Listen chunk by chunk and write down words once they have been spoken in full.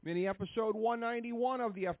Mini episode 191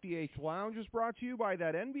 of the FDH Lounge is brought to you by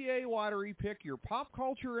that NBA lottery pick, your pop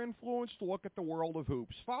culture influenced look at the world of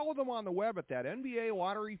hoops. Follow them on the web at that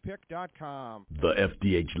NBALotteryPick.com. The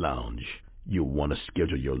FDH Lounge. You'll want to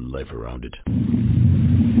schedule your life around it.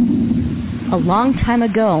 A long time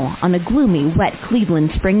ago, on a gloomy, wet Cleveland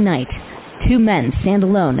spring night, two men stand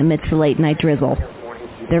alone amidst the late-night drizzle.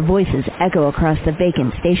 Their voices echo across the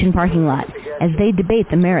vacant station parking lot as they debate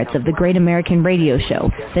the merits of the great American radio show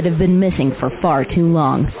that have been missing for far too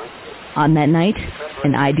long. On that night,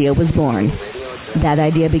 an idea was born. That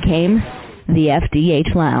idea became the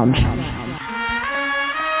FDH Lounge.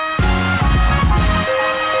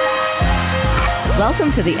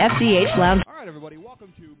 Welcome to the FDH Lounge. All right, everybody,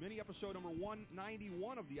 welcome to mini episode number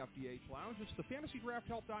 191 of the FDH Lounge. It's the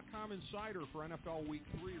FantasyDraftHelp.com insider for NFL Week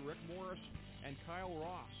 3, Rick Morris and Kyle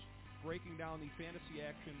Ross, breaking down the fantasy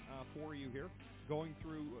action for you here, going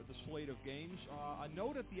through the slate of games. A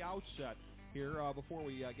note at the outset here before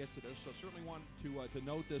we get to this. So certainly want to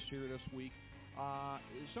note this here this week.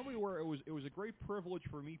 Somebody where it was a great privilege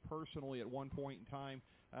for me personally at one point in time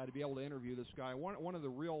to be able to interview this guy. One of the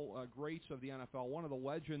real greats of the NFL, one of the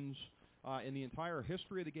legends in the entire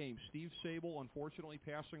history of the game. Steve Sabol, unfortunately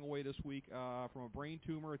passing away this week from a brain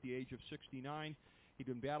tumor at the age of 69. He'd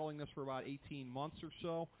been battling this for about 18 months or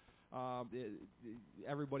so.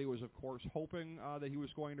 Everybody was, of course, hoping that he was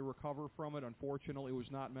going to recover from it. Unfortunately, it was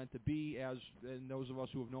not meant to be, and those of us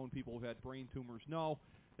who have known people who've had brain tumors know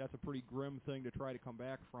that's a pretty grim thing to try to come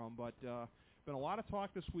back from. But been a lot of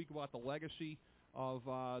talk this week about the legacy of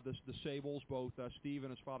the Sabols, both Steve and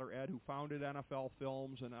his father Ed, who founded NFL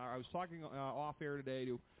Films. And I was talking off air today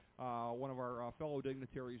to one of our fellow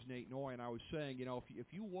dignitaries, Nate Noy, and I was saying, you know, if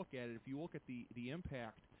you look at it, if you look at the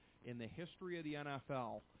impact in the history of the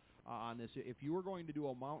NFL on this, if you were going to do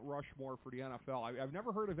a Mount Rushmore for the NFL, I've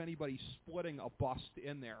never heard of anybody splitting a bust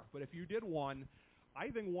in there, but if you did one, I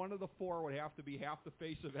think one of the four would have to be half the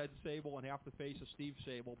face of Ed Sabol and half the face of Steve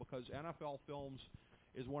Sabol, because NFL Films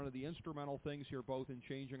is one of the instrumental things here, both in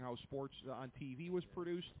changing how sports on TV was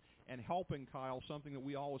produced and helping, Kyle, something that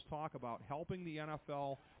we always talk about, helping the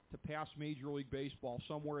NFL to pass Major League Baseball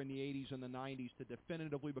somewhere in the 80s and the 90s to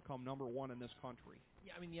definitively become number one in this country.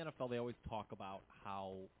 Yeah, I mean, the NFL, they always talk about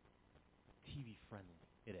how TV-friendly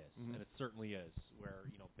it is, and it certainly is, where,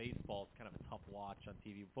 you know, baseball is kind of a tough watch on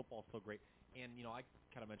TV. Football's so great. And, you know, I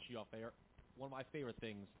kind of mentioned you off air. One of my favorite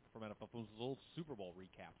things from NFL Films was old Super Bowl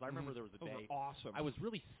recaps. I remember there was a day. Awesome. I was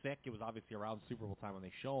really sick. It was obviously around Super Bowl time when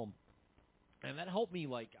they show them. And that helped me,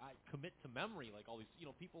 like, I commit to memory, like, all these, you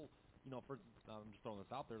know, people, you know, for I'm just throwing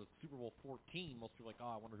this out there, it was Super Bowl 14. Most people are like,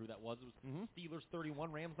 oh, I wonder who that was. It was Steelers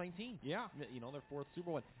 31, Rams 19. Yeah. You know, their fourth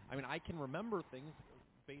Super Bowl. I mean, I can remember things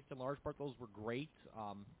based in large part. Those were great.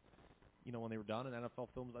 You know, when they were done in NFL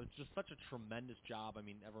Films, it was just such a tremendous job. I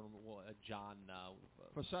mean, everyone, John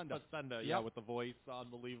Facenda, yeah, with the voice,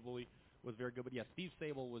 unbelievably, was very good. But yeah, Steve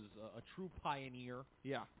Sabol was a true pioneer,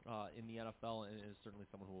 in the NFL, and is certainly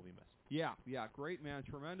someone who will be missed. Yeah, great man,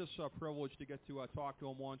 tremendous privilege to get to talk to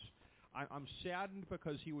him once. I'm saddened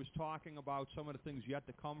because he was talking about some of the things yet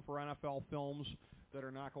to come for NFL Films that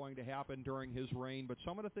are not going to happen during his reign. But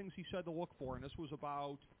some of the things he said to look for, and this was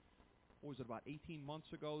about. What was it, about 18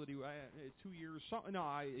 months ago that he, 2 years,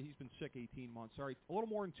 he's been sick 18 months, sorry, a little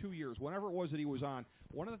more than 2 years, whenever it was that he was on.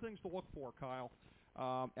 One of the things to look for, Kyle,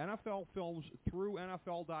 NFL Films through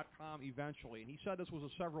NFL.com eventually, and he said this was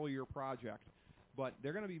a several-year project, but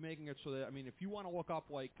they're going to be making it so that, I mean, if you want to look up,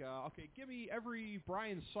 like, okay, give me every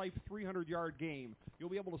Brian Sipe 300-yard game, you'll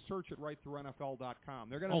be able to search it right through NFL.com.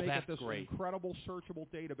 They're going to make it this incredible searchable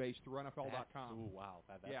database through NFL.com. Oh, wow.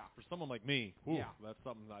 That's, for someone like me, that's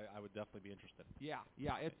something I would definitely be interested in. Yeah.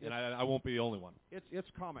 I won't be the only one.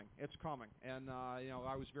 It's coming. And, you know,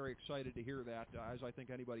 I was very excited to hear that, as I think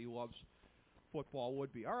anybody who loves football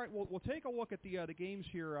would be. All right, we'll take a look at the games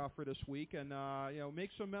here for this week, and you know, make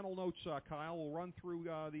some mental notes, Kyle. We'll run through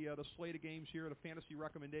the slate of games here, the fantasy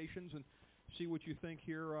recommendations, and see what you think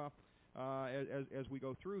here as we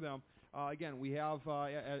go through them. Again, we have,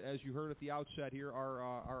 as you heard at the outset here,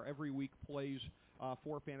 our every week plays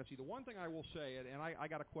for fantasy. The one thing I will say, and I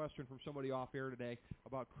got a question from somebody off air today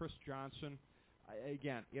about Chris Johnson.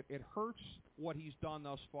 Again, it hurts what he's done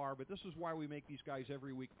thus far, but this is why we make these guys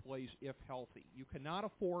every week plays if healthy. You cannot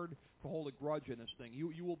afford to hold a grudge in this thing.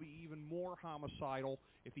 You will be even more homicidal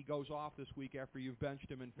if he goes off this week after you've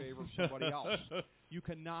benched him in favor of somebody else. You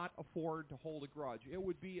cannot afford to hold a grudge. It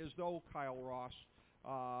would be as though, Kyle Ross,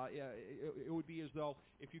 It would be as though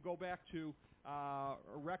if you go back to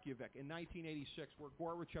Reykjavik in 1986, where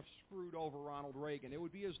Gorbachev screwed over Ronald Reagan, it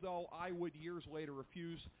would be as though I would years later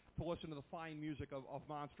refuse to listen to the fine music of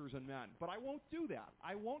Monsters and Men. But I won't do that.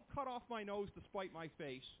 I won't cut off my nose to spite my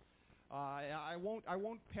face. I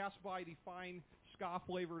won't pass by the fine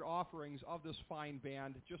ska-flavored offerings of this fine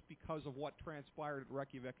band just because of what transpired at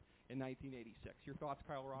Reykjavik in 1986. Your thoughts,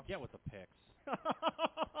 Kyle Roth? Get with the picks.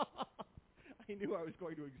 I knew I was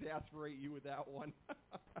going to exasperate you with that one.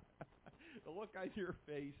 The look on your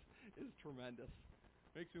face is tremendous.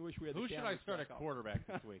 Makes me wish we had Who the should I cameras start back at up. quarterback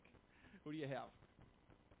this week? Who do you have?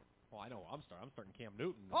 Well, I know I'm starting Cam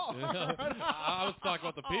Newton. Oh, I was talking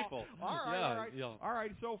about the people. All right, yeah, all right. Yeah. All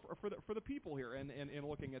right, so for the people here and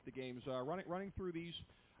looking at the games, running through these,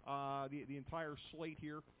 the entire slate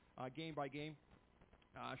here, game by game.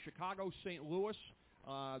 Chicago, St. Louis,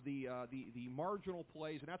 the marginal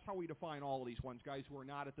plays, and that's how we define all of these ones, guys who are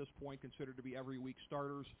not at this point considered to be every week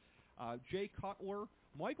starters. Jay Cutler,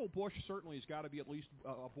 Michael Bush certainly has got to be at least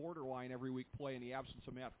a borderline every week play in the absence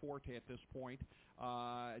of Matt Forte at this point.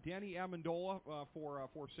 Danny Amendola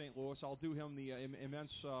for St. Louis. I'll do him the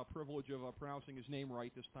immense privilege of pronouncing his name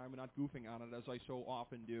right this time and not goofing on it as I so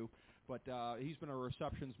often do. But he's been a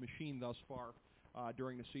receptions machine thus far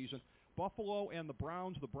during the season. Buffalo and the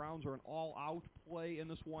Browns. The Browns are an all-out play in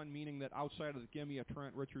this one, meaning that outside of the gimme of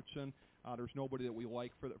Trent Richardson, there's nobody that we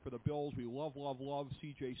like. For the Bills, we love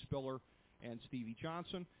C.J. Spiller and Stevie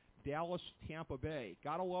Johnson. Dallas, Tampa Bay.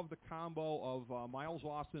 Gotta love the combo of Miles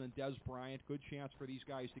Austin and Dez Bryant. Good chance for these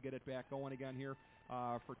guys to get it back going again here.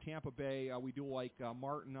 For Tampa Bay, we do like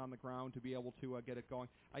Martin on the ground to be able to get it going.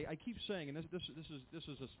 I keep saying, and this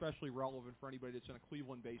is especially relevant for anybody that's in a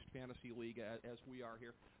Cleveland-based fantasy league as we are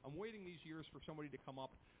here. I'm waiting these years for somebody to come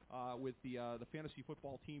up with the fantasy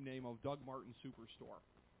football team name of Doug Martin Superstore.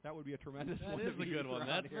 That would be a tremendous one. That is a good one.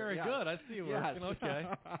 That's here. very good. I see you working. Okay.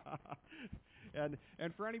 And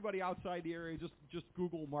for anybody outside the area, just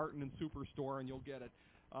Google Martin and Superstore and you'll get it.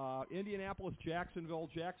 Indianapolis, Jacksonville.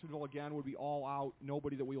 Jacksonville, again, would be all out.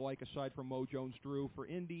 Nobody that we like aside from Mo Jones-Drew. For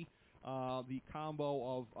Indy, the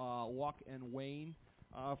combo of Luck and Wayne.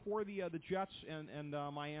 For the Jets and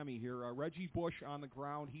Miami here, Reggie Bush on the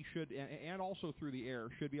ground. He should, and also through the air,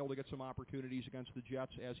 should be able to get some opportunities against the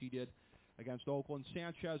Jets as he did against Oakland.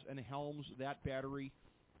 Sanchez and Helms, that battery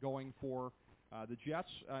going for the Jets.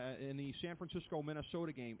 In the San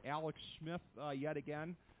Francisco-Minnesota game, Alex Smith yet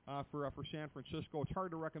again for San Francisco. It's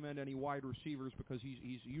hard to recommend any wide receivers because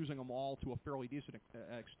he's using them all to a fairly decent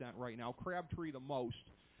extent right now. Crabtree the most,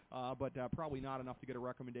 but probably not enough to get a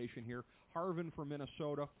recommendation here. Harvin for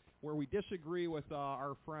Minnesota, where we disagree with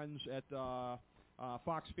our friends at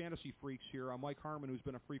Fox Fantasy Freaks here, Mike Harmon, who's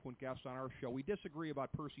been a frequent guest on our show. We disagree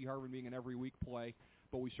about Percy Harvin being an every week play,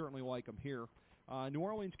 but we certainly like him here. New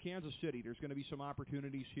Orleans, Kansas City, there's going to be some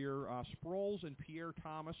opportunities here. Sproles and Pierre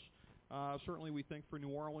Thomas, certainly we think for New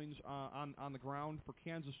Orleans on the ground. For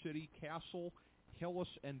Kansas City, Castle, Hillis,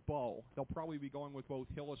 and Bowe. They'll probably be going with both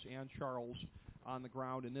Hillis and Charles on the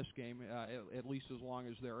ground in this game, at least as long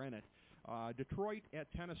as they're in it. Detroit at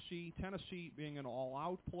Tennessee. Tennessee being an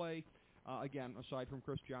all-out play. Again, aside from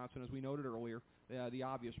Chris Johnson, as we noted earlier, the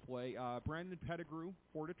obvious play. Brandon Pettigrew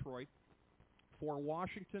for Detroit. For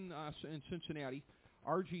Washington and Cincinnati,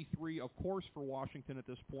 RG3, of course, for Washington at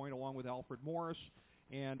this point, along with Alfred Morris,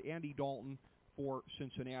 and Andy Dalton for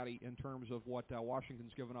Cincinnati in terms of what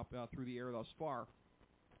Washington's given up through the air thus far.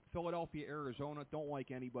 Philadelphia, Arizona, don't like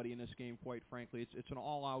anybody in this game, quite frankly. It's an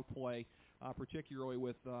all-out play, particularly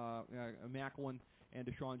with Macklin and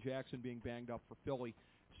Deshaun Jackson being banged up for Philly.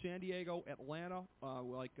 San Diego, Atlanta,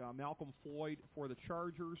 like Malcolm Floyd for the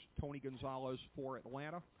Chargers, Tony Gonzalez for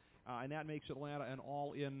Atlanta. And that makes Atlanta an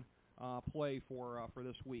all-in play for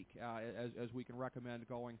this week, as we can recommend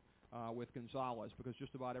going with Gonzalez, because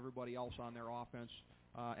just about everybody else on their offense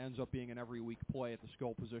ends up being an every-week play at the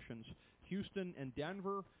skill positions. Houston and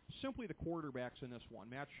Denver, simply the quarterbacks in this one.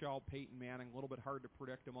 Matt Schaub, Peyton Manning, a little bit hard to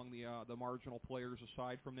predict among the marginal players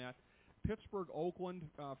aside from that. Pittsburgh, Oakland,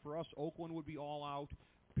 for us, Oakland would be all out.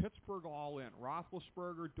 Pittsburgh all in.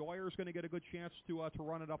 Roethlisberger, Doyer's going to get a good chance to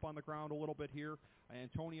run it up on the ground a little bit here.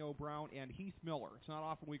 Antonio Brown and Heath Miller. It's not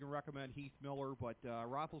often we can recommend Heath Miller, but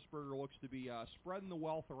Roethlisberger looks to be spreading the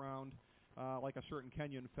wealth around like a certain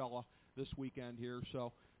Kenyan fella this weekend here.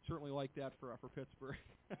 So certainly like that for Pittsburgh.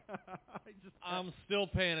 I'm still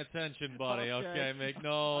paying attention, buddy. Okay, make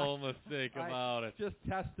no mistake about it. Just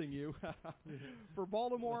testing you. For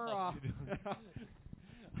Baltimore.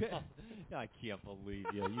 I can't believe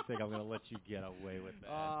you. You think I'm going to let you get away with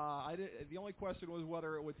that? The only question was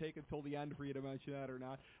whether it would take until the end for you to mention that or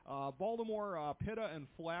not. Baltimore, Pitta and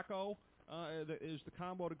Flacco. is the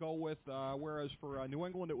combo to go with, whereas for New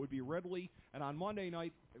England it would be Ridley. And on Monday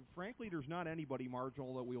night, frankly, there's not anybody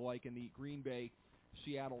marginal that we like in the Green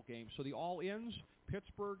Bay-Seattle game. So the all-ins,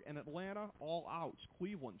 Pittsburgh and Atlanta, all outs.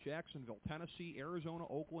 Cleveland, Jacksonville, Tennessee, Arizona,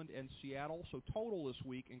 Oakland, and Seattle. So total this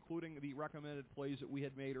week, including the recommended plays that we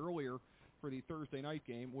had made earlier for the Thursday night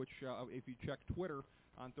game, which, if you check Twitter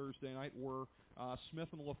on Thursday night, were Smith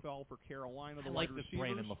and LaFell for Carolina, the wide receivers. This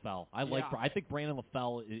Brandon LaFell. I think Brandon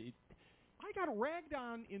LaFell. I got ragged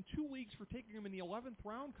on in 2 leagues for taking him in the 11th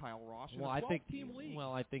round, Kyle Ross, in a 12-team league.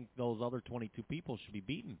 Well, I think those other 22 people should be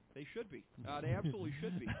beaten. They should be. They absolutely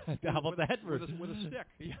should be. How about that? With a stick.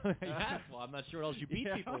 Yeah, well, I'm not sure what else you beat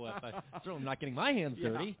people with. I'm certainly not getting my hands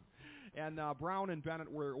dirty. And Brown and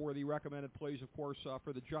Bennett were the recommended plays, of course,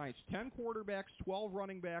 for the Giants. 10 quarterbacks, 12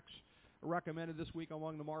 running backs recommended this week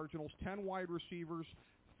among the marginals, 10 wide receivers,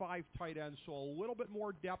 5 tight ends, so a little bit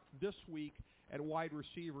more depth this week at wide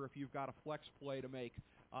receiver if you've got a flex play to make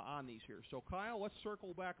on these here. So, Kyle, let's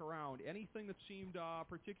circle back around. Anything that seemed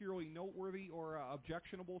particularly noteworthy or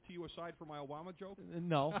objectionable to you aside from my Obama joke?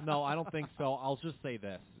 No, I don't think so. I'll just say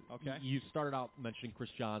this. Okay. You started out mentioning Chris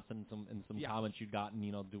Johnson and some comments you'd gotten.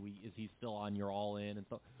 Is he still on your all-in and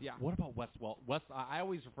stuff? Yeah. What about Wes Welker? I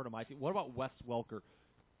always refer to my team. What about Wes Welker?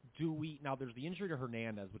 Now, there's the injury to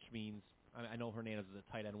Hernandez, which means I know Hernandez is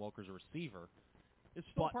a tight end, Welker's a receiver. It's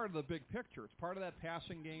still part of the big picture. It's part of that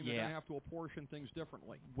passing game. Yeah. They're going to have to apportion things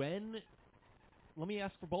differently. Let me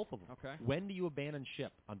ask for both of them. Okay. When do you abandon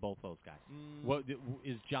ship on both those guys? What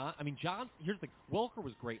is John? I mean, here's the Welker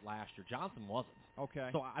was great last year. Johnson wasn't. Okay.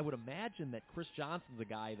 So I would imagine that Chris Johnson's a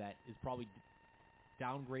guy that is probably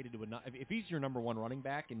downgraded to another. If he's your number one running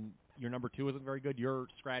back and your number two isn't very good, you're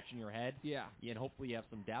scratching your head. Yeah. And hopefully you have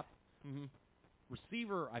some depth. Mm-hmm.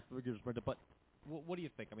 Receiver, I figure is but. What do you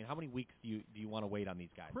think? I mean, how many weeks do you want to wait on these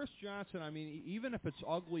guys? Chris Johnson, I mean, even if it's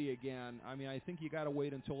ugly again, I mean, I think you got to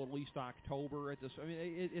wait until at least October at this. I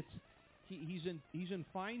mean, he's in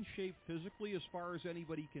fine shape physically as far as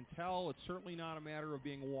anybody can tell. It's certainly not a matter of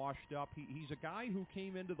being washed up. He's a guy who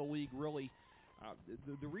came into the league really.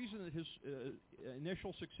 The reason that his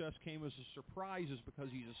initial success came as a surprise is because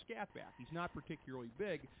he's a scat back. He's not particularly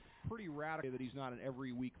big. Pretty radical that he's not an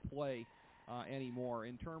every week play anymore.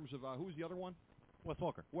 In terms of who's the other one? Wes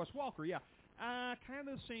Welker. Wes Welker, yeah. Kind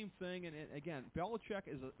of the same thing. And again, Belichick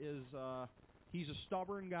is he's a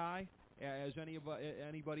stubborn guy, as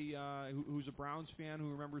anybody who's a Browns fan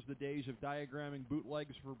who remembers the days of diagramming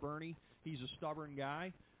bootlegs for Bernie. He's a stubborn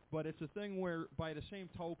guy. But it's a thing where, by the same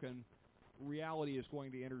token, reality is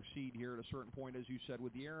going to intercede here at a certain point, as you said,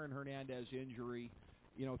 with the Aaron Hernandez injury.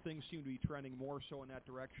 Things seem to be trending more so in that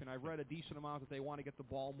direction. I've read a decent amount that they want to get the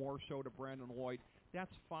ball more so to Brandon Lloyd.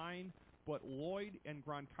 That's fine, but Lloyd and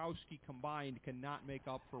Gronkowski combined cannot make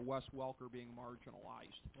up for Wes Welker being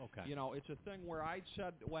marginalized. Okay. It's a thing where I'd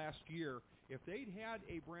said last year, if they'd had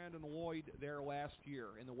a Brandon Lloyd there last year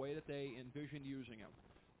in the way that they envisioned using him,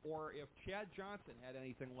 or if Chad Johnson had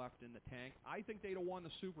anything left in the tank, I think they'd have won the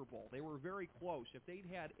Super Bowl. They were very close. If they'd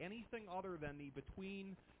had anything other than the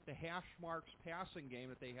between the hash marks passing game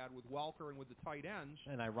that they had with Welker and with the tight ends.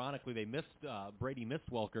 And ironically, Brady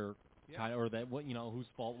missed Welker, yeah. Or that, whose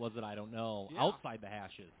fault was it? I don't know. Yeah. Outside the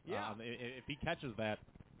hashes. Yeah. If he catches that,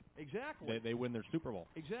 exactly, they win their Super Bowl.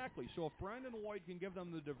 Exactly. So if Brandon Lloyd can give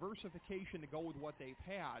them the diversification to go with what they've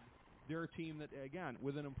had, they're a team that, again,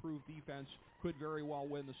 with an improved defense, could very well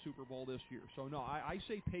win the Super Bowl this year. So, no, I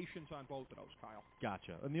say patience on both of those, Kyle.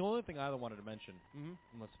 Gotcha. And the only thing I wanted to mention,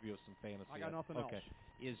 unless you have some fantasy. I got nothing else.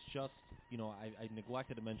 Is just, I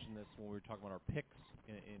neglected to mention this when we were talking about our picks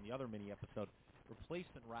in the other mini episode.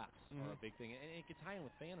 Replacement reps are a big thing. And it can tie in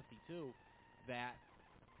with fantasy, too, that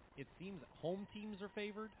it seems that home teams are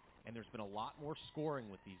favored, and there's been a lot more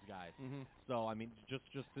scoring with these guys. So, I mean, just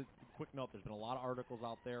a quick note, there's been a lot of articles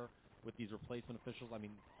out there with these replacement officials. I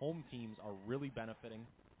mean, home teams are really benefiting.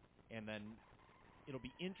 And then it'll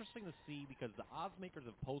be interesting to see because the odds makers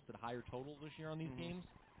have posted higher totals this year on these games.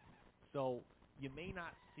 So you may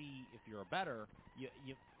not see, if you're a bettor,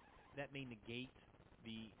 that may negate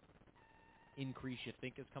the increase you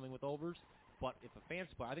think is coming with overs. But if a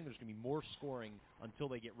fantasy player, I think there's going to be more scoring until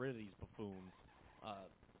they get rid of these buffoons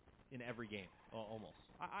in every game, almost.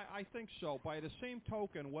 I think so. By the same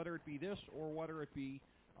token, whether it be this or whether it be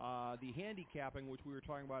the handicapping, which we were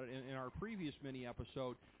talking about in our previous mini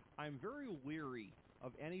episode, I'm very leery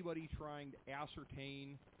of anybody trying to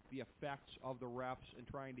ascertain the effects of the refs and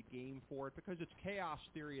trying to game for it because it's chaos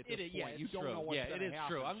theory at this point. Yeah, you don't know what's going to happen. It is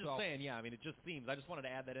true. I'm just saying, I mean, it just seems. I just wanted to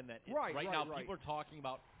add that in that right now people are talking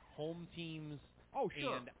about home teams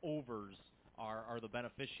and overs are the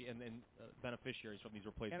beneficiaries from these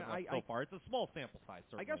replacement And refs so far. It's a small sample size,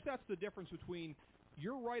 certainly. I guess that's the difference between.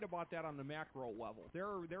 You're right about that on the macro level. There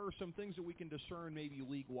are some things that we can discern maybe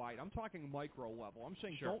league-wide. I'm talking micro level. I'm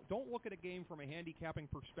saying don't look at a game from a handicapping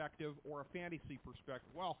perspective or a fantasy perspective.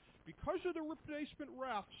 Well, because of the replacement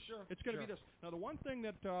refs, it's going to be this. Now, the one thing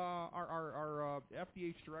that our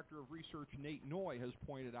FDH Director of Research, Nate Noy, has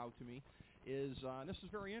pointed out to me is, and this is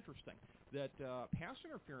very interesting, that pass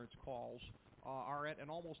interference calls are at an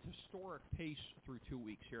almost historic pace through 2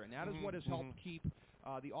 weeks here, and that is what has helped keep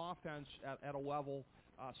the offense at a level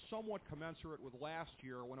somewhat commensurate with last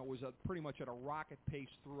year when it was pretty much at a rocket pace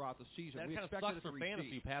throughout the season. That we kind of expected sucks for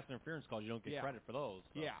fantasy pass interference calls. You don't get credit for those.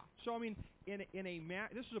 So. Yeah. So, I mean,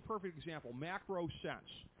 this is a perfect example. Macro sense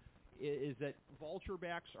is that vulture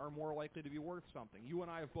backs are more likely to be worth something. You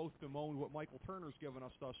and I have both bemoaned what Michael Turner's given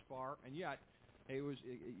us thus far, and yet you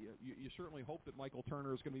certainly hope that Michael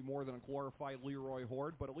Turner is going to be more than a glorified Leroy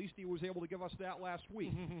Horde, but at least he was able to give us that last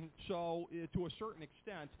week. So, to a certain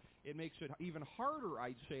extent, it makes it even harder,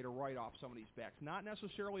 I'd say, to write off some of these backs. Not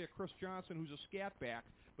necessarily a Chris Johnson who's a scat back,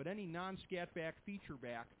 but any non-scat back feature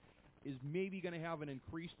back is maybe going to have an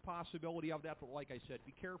increased possibility of that. But like I said,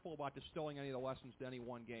 be careful about distilling any of the lessons to any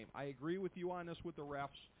one game. I agree with you on this with the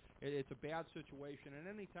refs. It's a bad situation, and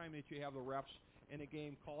any time that you have the refs in a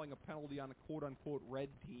game calling a penalty on a quote-unquote red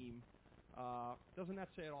team, doesn't that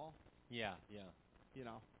say it all? Yeah. You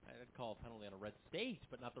know, I'd call a penalty on a red state,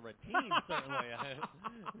 but not the red team, certainly.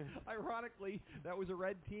 Ironically, that was a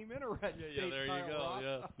red team in a red state. Yeah, there you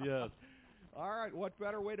go. Yes. All right, what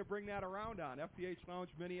better way to bring that around on? FDH Lounge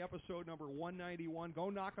Mini episode number 191. Go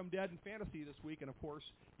knock 'em dead in fantasy this week, and of course,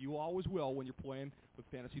 you always will when you're playing with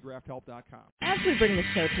FantasyDraftHelp.com. As we bring the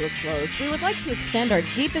show to a close, we would like to extend our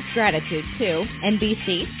deepest gratitude to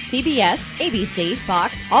NBC, CBS, ABC,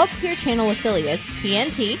 Fox, all Clear Channel affiliates,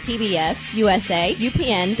 TNT, PBS, USA,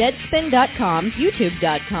 UPN, Deadspin.com,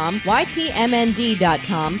 YouTube.com,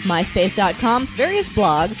 YTMND.com, MySpace.com, various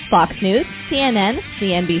blogs, Fox News, CNN,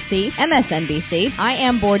 CNBC, MSNBC,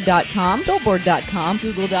 IamBoard.com, Billboard.com,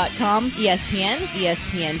 Google.com, ESPN,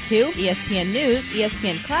 ESPN2, ESPN News,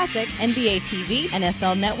 ESPN Classic, NBA TV,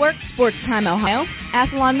 NFL Network, Sports Time Ohio,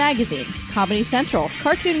 Athlon Magazine, Comedy Central,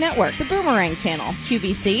 Cartoon Network, The Boomerang Channel,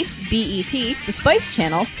 QVC, BET, The Spice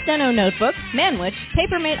Channel, Steno Notebooks, Manwich,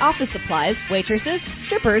 Papermate Office Supplies, waitresses,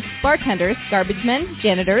 strippers, bartenders, garbage men,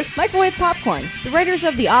 janitors, microwave popcorn, the writers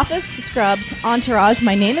of The Office, Scrubs, Entourage,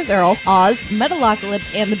 My Name is Earl, Oz,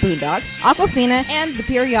 Metalocalypse and the Boondocks, Aquafina, and the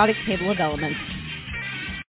Periodic Table of Elements.